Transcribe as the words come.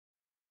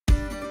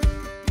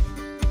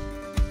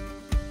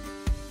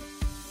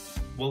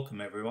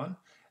Welcome everyone.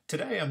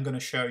 Today I'm going to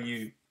show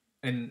you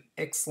an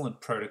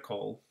excellent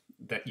protocol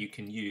that you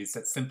can use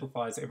that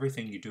simplifies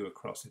everything you do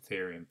across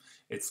Ethereum.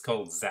 It's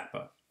called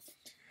Zapper.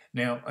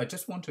 Now, I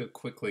just want to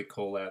quickly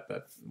call out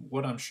that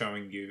what I'm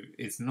showing you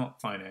is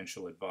not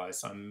financial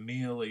advice. I'm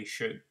merely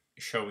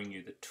showing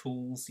you the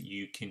tools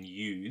you can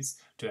use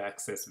to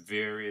access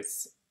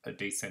various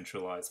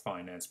decentralized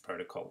finance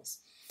protocols.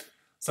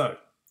 So,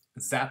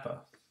 Zapper.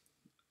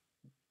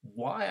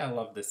 Why I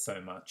love this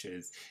so much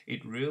is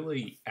it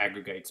really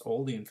aggregates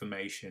all the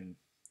information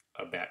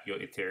about your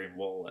Ethereum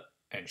wallet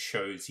and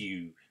shows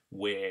you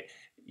where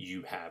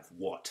you have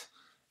what.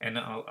 And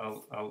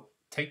I'll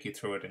take you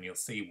through it and you'll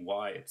see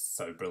why it's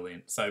so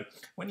brilliant. So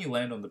when you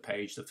land on the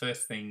page, the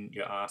first thing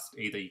you're asked,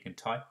 either you can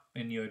type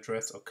in your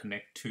address or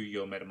connect to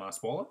your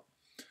MetaMask wallet.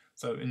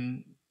 So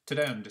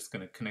today I'm just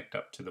going to connect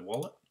up to the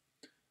wallet,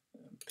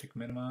 pick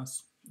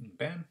MetaMask, and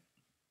bam.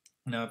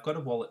 Now I've got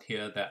a wallet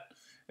here that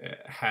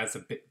has a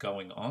bit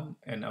going on,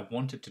 and I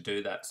wanted to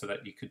do that so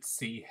that you could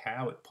see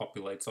how it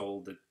populates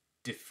all the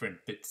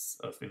different bits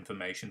of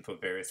information for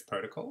various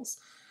protocols.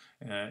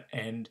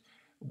 And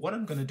what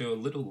I'm going to do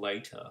a little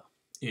later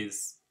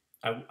is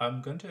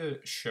I'm going to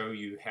show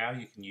you how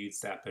you can use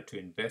Zapper to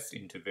invest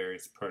into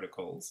various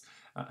protocols.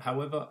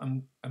 However,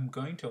 I'm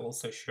going to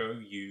also show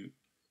you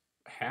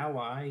how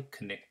I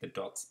connect the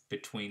dots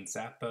between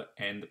Zapper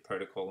and the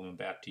protocol I'm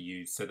about to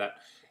use so that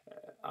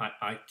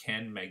I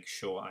can make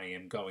sure I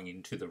am going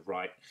into the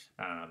right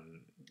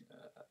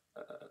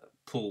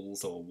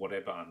pools or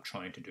whatever I'm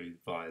trying to do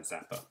via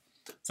Zapper.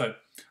 So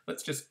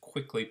let's just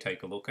quickly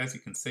take a look. As you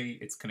can see,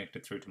 it's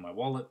connected through to my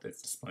wallet.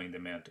 It's displaying the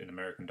amount in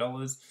American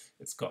dollars.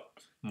 It's got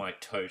my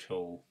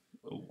total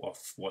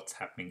of what's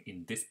happening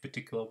in this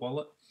particular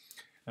wallet.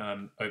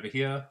 Over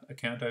here,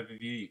 account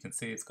overview, you can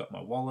see it's got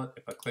my wallet.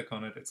 If I click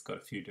on it, it's got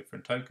a few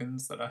different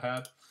tokens that I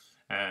have.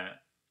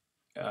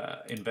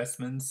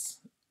 Investments,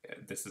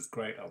 this is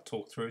great, I'll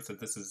talk through. So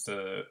this is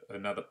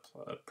another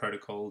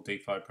protocol,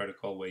 DeFi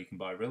protocol, where you can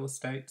buy real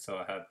estate. So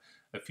I have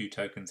a few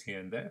tokens here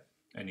and there.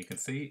 And you can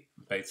see,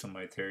 based on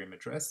my Ethereum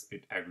address,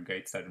 it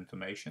aggregates that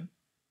information.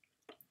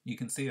 You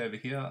can see over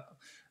here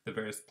the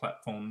various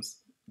platforms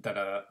that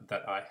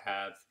I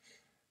have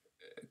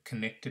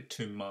connected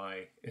to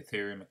my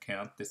Ethereum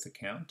account,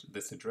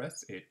 this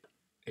address.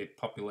 It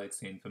populates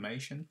the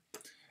information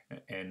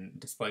and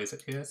displays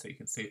it here. So you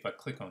can see if I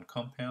click on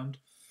Compound,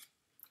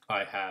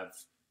 I have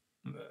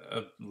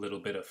a little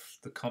bit of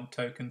the comp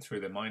token through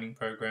the mining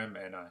program,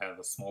 and I have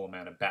a small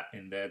amount of BAT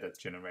in there that's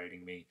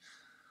generating me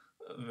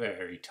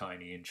very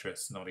tiny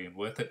interest, not even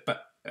worth it.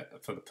 But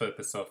for the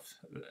purpose of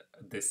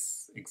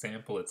this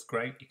example, it's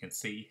great. You can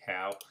see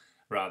how,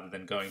 rather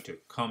than going to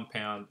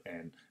Compound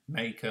and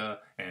Maker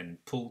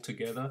and pull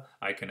together,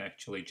 I can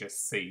actually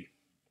just see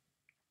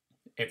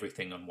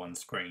everything on one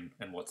screen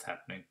and what's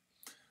happening.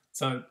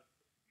 So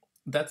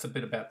that's a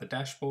bit about the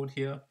dashboard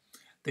here.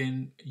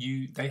 Then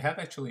they have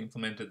actually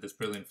implemented this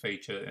brilliant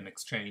feature in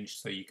Exchange,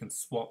 so you can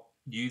swap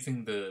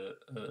using the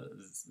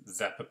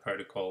Zapper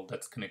protocol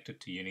that's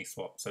connected to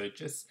Uniswap. So it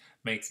just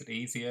makes it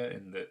easier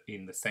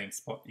in the same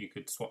spot. You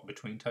could swap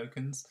between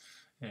tokens.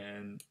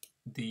 And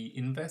the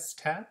Invest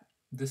tab,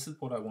 this is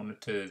what I wanted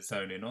to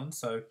zone in on.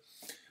 So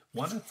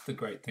one of the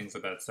great things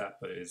about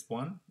Zapper is,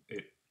 one,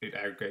 it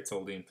aggregates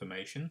all the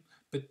information,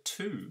 but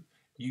two,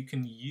 you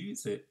can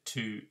use it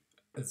to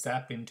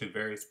zap into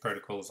various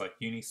protocols like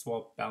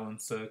Uniswap,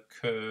 Balancer,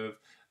 Curve,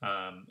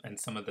 and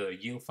some of the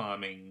yield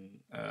farming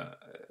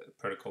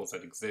protocols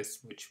that exist,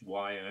 which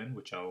yearn,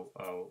 which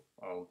I'll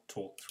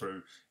talk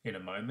through in a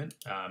moment,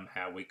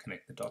 how we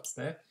connect the dots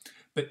there.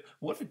 But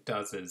what it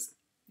does is,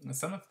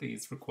 some of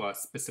these require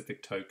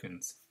specific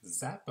tokens.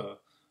 Zapper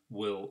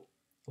will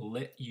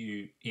let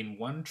you, in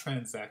one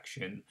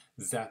transaction,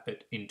 zap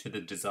it into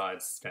the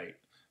desired state.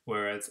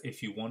 Whereas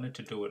if you wanted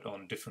to do it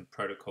on different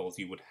protocols,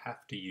 you would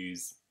have to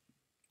use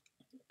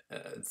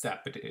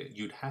Zap it.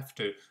 You'd have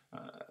to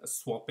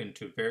swap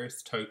into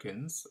various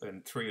tokens,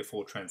 and 3 or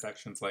 4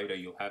 transactions later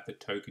you'll have the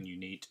token you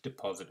need to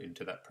deposit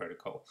into that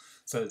protocol.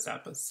 So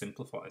Zapper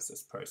simplifies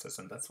this process,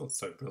 and that's what's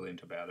so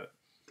brilliant about it.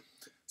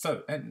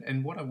 So,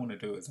 and what I want to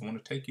do is I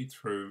want to take you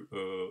through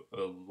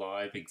a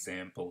live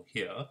example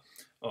here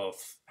of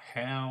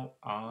how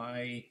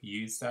I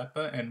use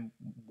Zapper and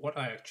what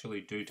I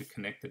actually do to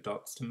connect the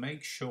dots to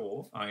make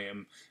sure I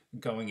am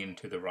going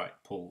into the right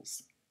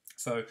pools.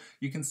 So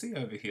you can see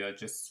over here,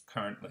 just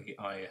currently,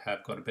 I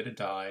have got a bit of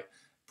DAI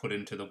put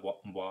into the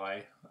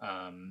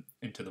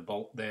into the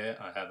vault there.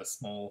 I have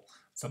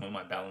some of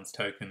my balance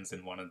tokens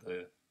in one of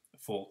the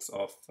forks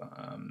of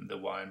the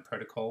yearn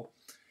protocol,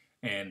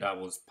 and I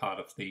was part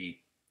of the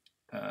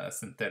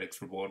synthetics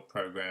reward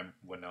program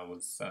when I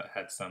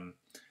had some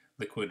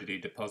liquidity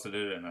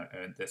deposited, and I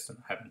earned this and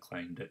I haven't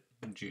claimed it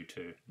due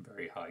to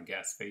very high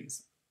gas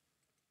fees.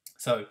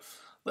 So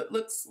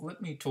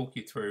let me talk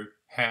you through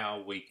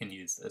how we can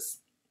use this.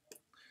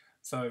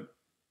 So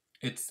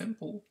it's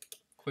simple.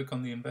 Click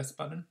on the invest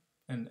button,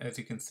 and as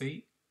you can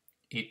see,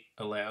 it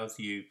allows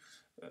you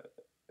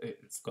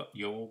it's got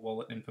your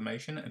wallet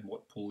information and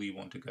what pool you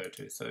want to go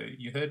to. So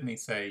you heard me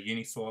say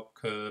Uniswap,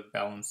 Curve,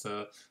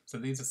 Balancer. So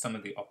these are some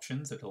of the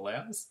options it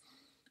allows.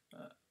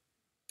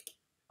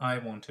 I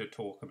want to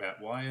talk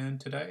about yearn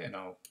today, and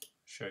I'll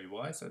show you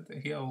why. So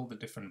here are all the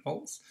different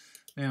vaults.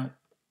 Now,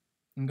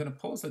 I'm going to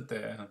pause it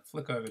there and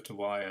flick over to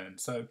yearn.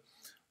 So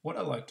what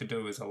I like to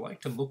do is I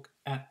like to look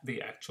at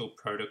the actual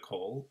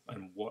protocol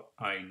and what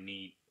I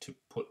need to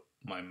put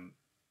my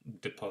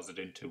deposit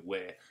into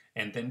where,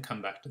 and then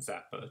come back to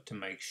Zapper to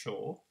make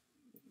sure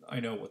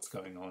I know what's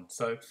going on.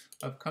 So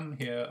I've come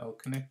here, I'll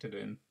connect it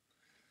in.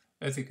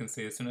 As you can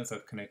see, as soon as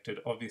I've connected,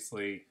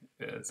 obviously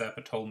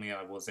Zapper told me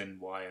I was in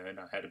yearn.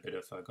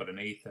 I got an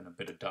ETH and a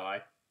bit of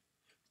DAI,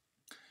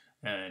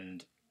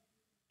 and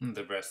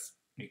the rest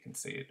you can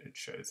see it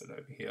shows it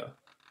over here,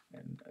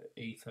 and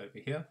ETH over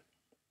here.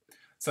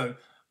 So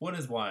what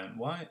is yearn?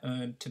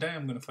 yearn, today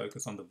I'm going to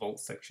focus on the vault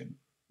section.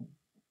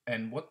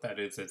 And what that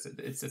is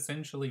it's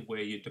essentially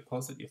where you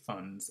deposit your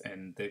funds,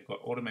 and they've got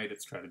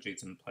automated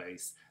strategies in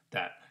place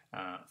that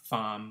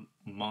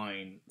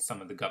mine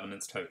some of the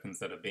governance tokens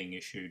that are being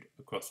issued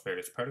across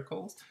various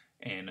protocols.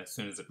 And as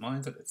soon as it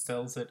mines it, it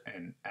sells it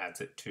and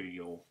adds it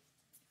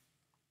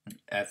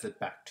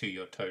back to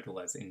your total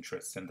as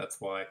interest. And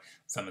that's why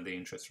some of the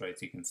interest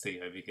rates you can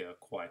see over here are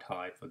quite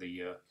high for the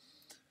year.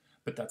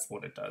 But that's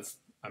what it does.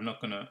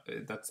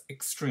 That's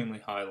extremely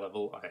high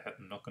level.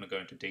 I'm not going to go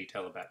into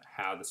detail about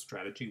how the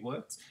strategy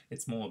works.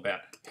 It's more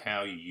about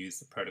how you use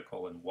the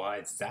protocol and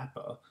why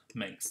Zapper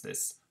makes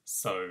this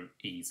so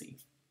easy.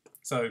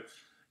 So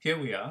here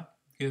we are.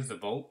 Here's the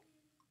vault.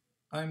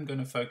 I'm going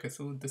to focus,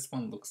 this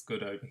one looks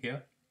good over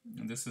here.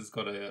 And this has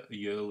got a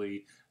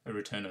yearly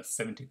return of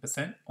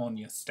 70% on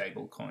your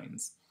stable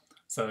coins.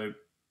 So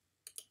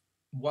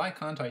why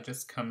can't I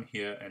just come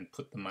here and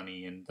put the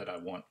money in that I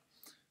want?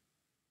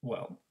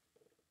 Well,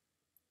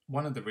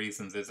 one of the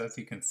reasons is, as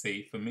you can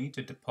see, for me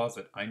to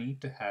deposit, I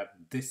need to have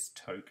this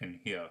token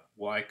here,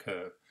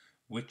 Curve,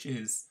 which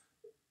is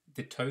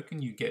the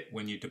token you get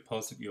when you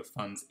deposit your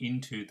funds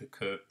into the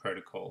Curve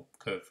protocol,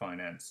 Curve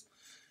Finance.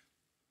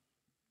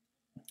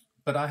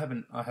 But I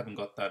haven't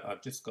got that.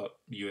 I've just got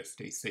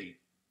USDC.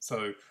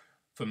 So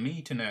for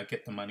me to now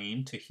get the money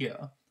into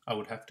here, I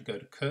would have to go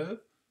to Curve,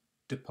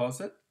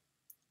 deposit,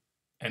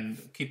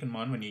 and keep in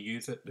mind when you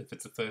use it, if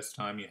it's the first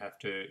time, you have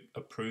to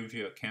approve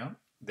your account,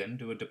 then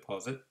do a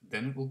deposit,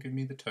 then it will give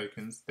me the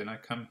tokens, then I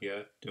come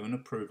here, do an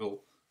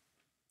approval,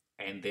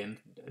 and then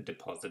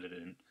deposit it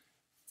in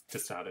to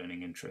start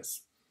earning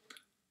interest.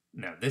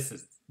 Now this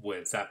is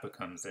where Zapper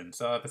comes in.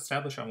 So I've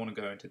established I want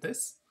to go into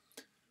this.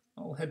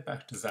 I'll head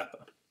back to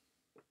Zapper.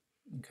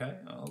 Okay,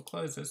 I'll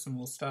close this and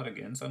we'll start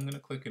again. So I'm going to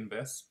click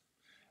invest.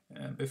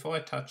 And before I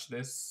touch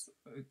this,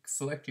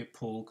 select your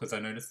pool, because I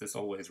notice this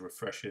always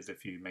refreshes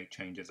if you make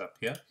changes up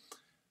here.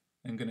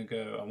 I'm going to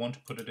go, I want to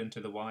put it into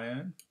the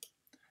yearn.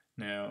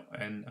 Now,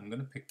 and I'm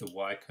going to pick the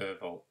Curve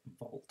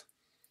vault.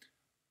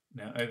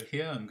 Now over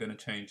here, I'm going to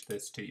change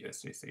this to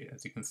USDC.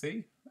 As you can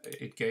see,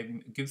 it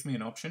gives me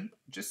an option.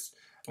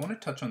 I want to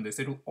touch on this.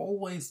 It'll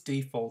always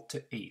default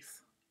to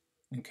ETH.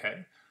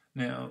 Okay.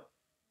 Now,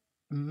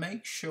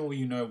 make sure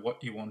you know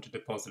what you want to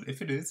deposit.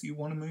 If it is, you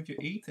want to move your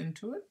ETH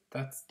into it,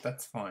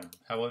 that's fine.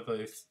 However,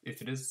 if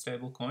it is a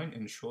stable coin,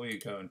 ensure you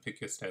go and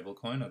pick your stable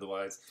coin.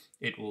 Otherwise,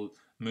 it will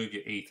move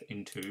your ETH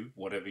into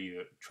whatever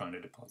you're trying to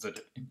deposit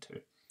it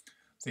into.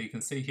 So you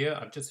can see here,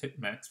 I've just hit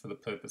max for the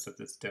purpose of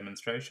this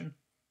demonstration.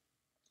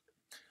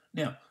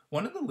 Now,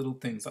 one of the little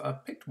things,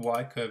 I've picked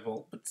Curve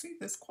Vault, but see,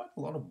 there's quite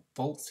a lot of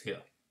vaults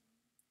here.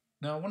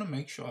 Now, I want to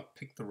make sure I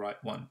pick the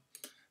right one.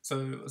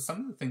 So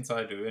some of the things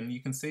I do, and you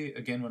can see,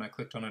 again, when I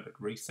clicked on it, it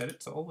reset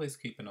it, so always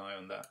keep an eye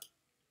on that.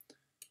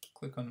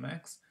 Click on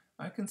max.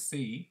 I can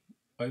see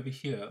over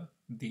here,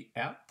 the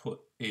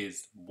output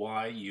is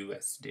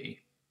YUSD.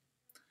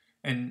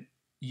 And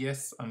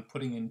yes, I'm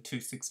putting in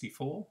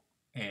 264,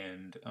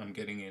 and I'm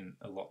getting in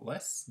a lot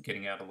less,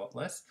 getting out a lot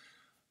less.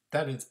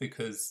 That is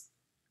because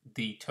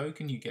the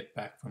token you get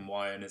back from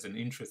yearn is an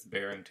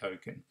interest-bearing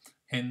token.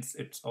 Hence,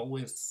 it's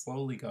always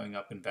slowly going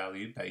up in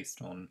value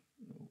based on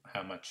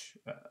how much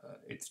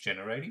it's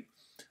generating.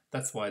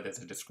 That's why there's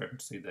a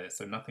discrepancy there,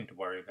 so nothing to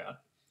worry about.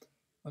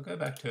 I'll go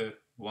back to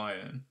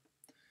yearn,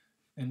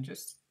 and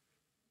just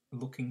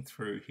looking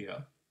through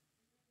here,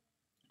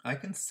 I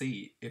can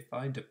see if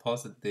I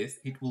deposit this,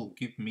 it will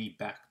give me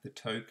back the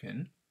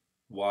token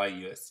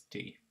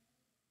YUSD.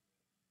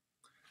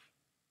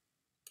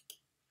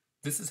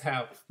 This is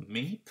how,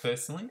 me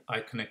personally, I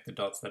connect the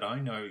dots that I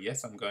know,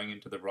 yes, I'm going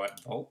into the right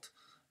vault,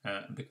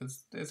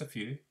 because there's a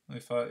few.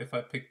 If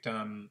I picked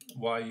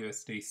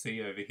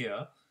YUSDC over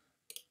here,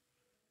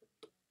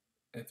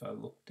 if I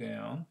look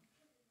down,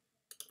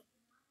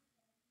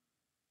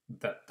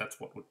 that's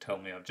what would tell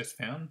me I've just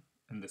found,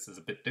 and this is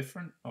a bit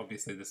different.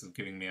 Obviously, this is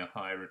giving me a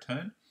higher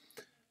return,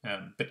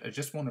 but I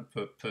just want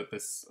for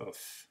purpose of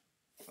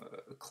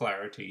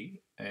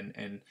clarity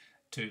and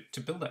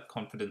to build that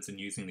confidence in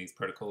using these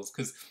protocols,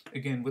 because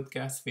again, with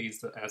gas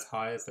fees as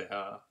high as they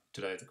are,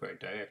 today is a great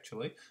day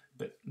actually,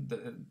 but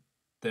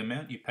the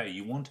amount you pay,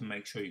 you want to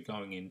make sure you're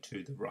going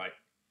into the right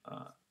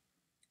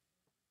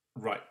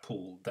right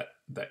pool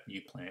that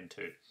you plan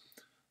to.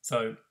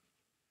 So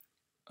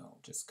I'll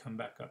just come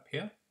back up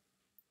here.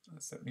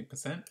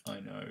 70%. I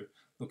know,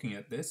 looking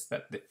at this,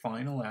 that the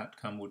final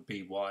outcome would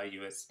be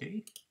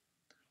YUSD.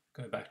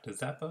 Go back to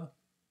Zapper.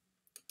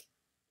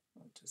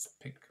 I'll just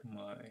pick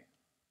my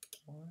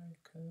Y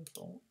curve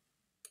or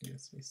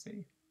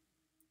USDC.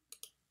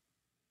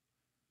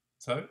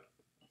 So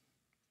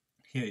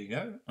here you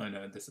go. I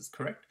know this is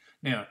correct.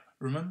 Now,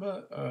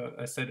 remember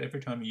I said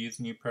every time you use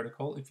a new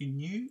protocol, if you're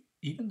new,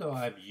 even though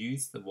I've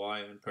used the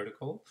yearn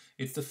protocol,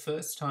 it's the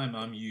first time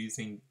I'm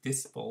using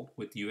this vault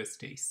with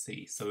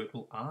USDC. So it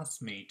will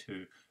ask me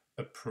to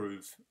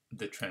approve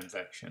the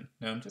transaction.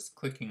 Now I'm just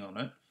clicking on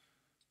it.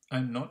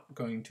 I'm not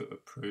going to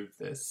approve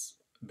this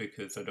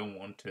because I don't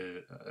want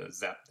to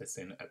zap this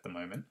in at the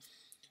moment.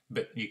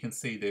 But you can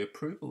see the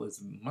approval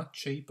is much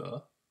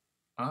cheaper.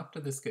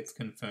 After this gets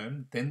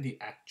confirmed, then the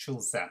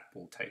actual zap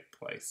will take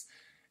place.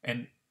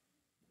 And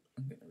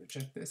I'm going to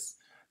reject this.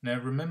 Now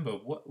remember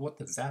what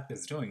the zap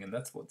is doing, and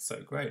that's what's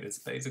so great. It's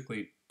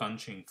basically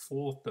bunching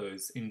forth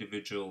those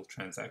individual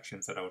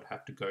transactions that I would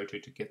have to go to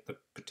get the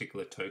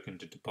particular token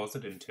to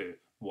deposit into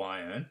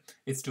yearn.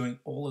 It's doing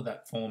all of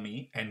that for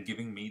me and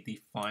giving me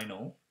the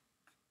final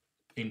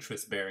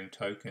interest-bearing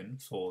token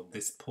for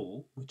this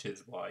pool, which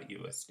is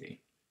YUSD.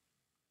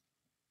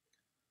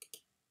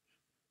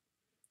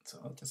 So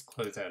I'll just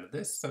close out of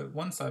this. So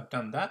once I've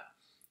done that,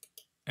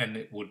 and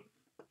it would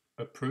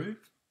approve,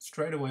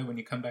 straight away when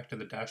you come back to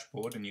the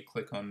dashboard and you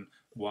click on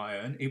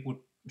yearn, it would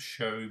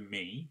show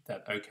me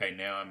that, okay,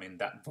 now I'm in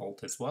that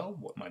vault as well,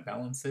 what my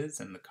balance is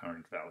and the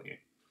current value,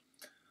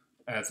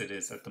 as it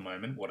is at the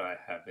moment, what I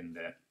have in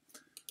there.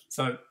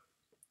 So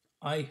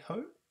I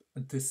hope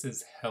this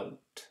has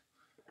helped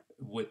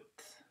with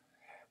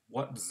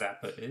what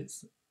Zapper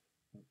is.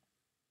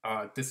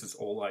 This is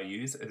all I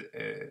use.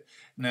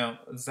 Now,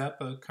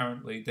 Zapper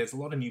currently, there's a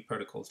lot of new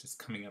protocols just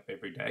coming up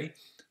every day.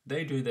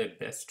 They do their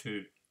best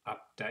to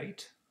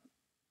update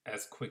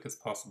as quick as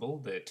possible.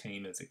 Their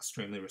team is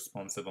extremely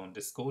responsive on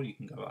Discord. You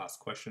can go ask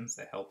questions,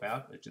 they help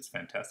out, which is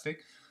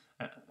fantastic.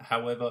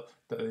 However,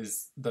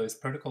 those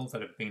protocols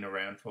that have been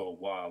around for a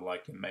while,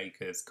 like your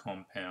Makers,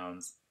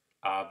 Compounds,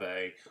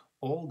 Aave,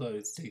 all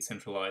those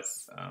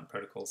decentralized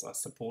protocols are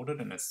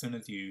supported, and as soon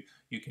as you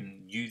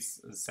can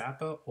use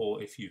Zapper,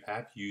 or if you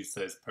have used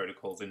those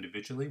protocols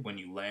individually, when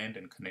you land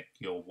and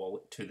connect your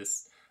wallet to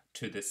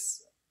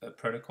this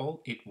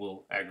protocol, it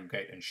will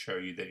aggregate and show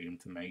you the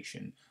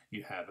information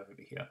you have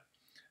over here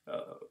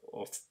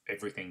of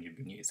everything you've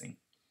been using.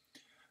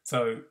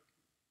 So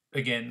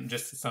again,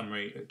 just a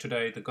summary,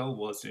 today the goal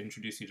was to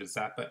introduce you to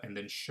Zapper and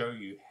then show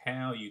you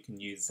how you can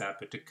use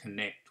Zapper to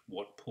connect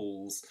what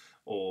pools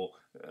or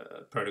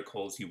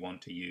protocols you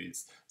want to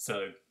use.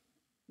 So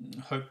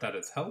hope that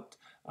has helped.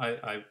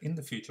 I in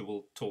the future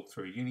will talk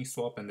through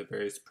Uniswap and the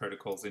various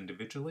protocols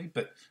individually,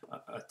 but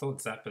I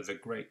thought Zapper is a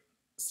great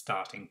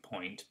starting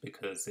point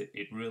because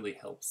it really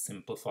helps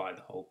simplify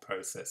the whole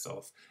process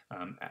of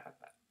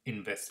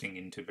investing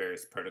into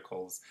various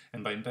protocols.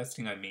 And by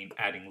investing, I mean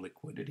adding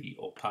liquidity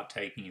or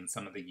partaking in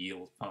some of the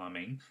yield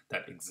farming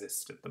that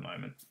exists at the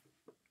moment.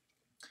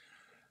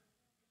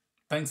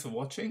 Thanks for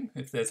watching.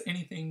 If there's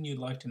anything you'd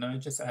like to know,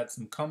 just add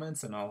some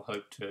comments and I'll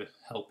hope to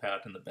help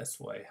out in the best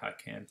way I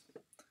can.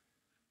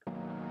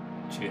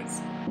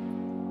 Cheers.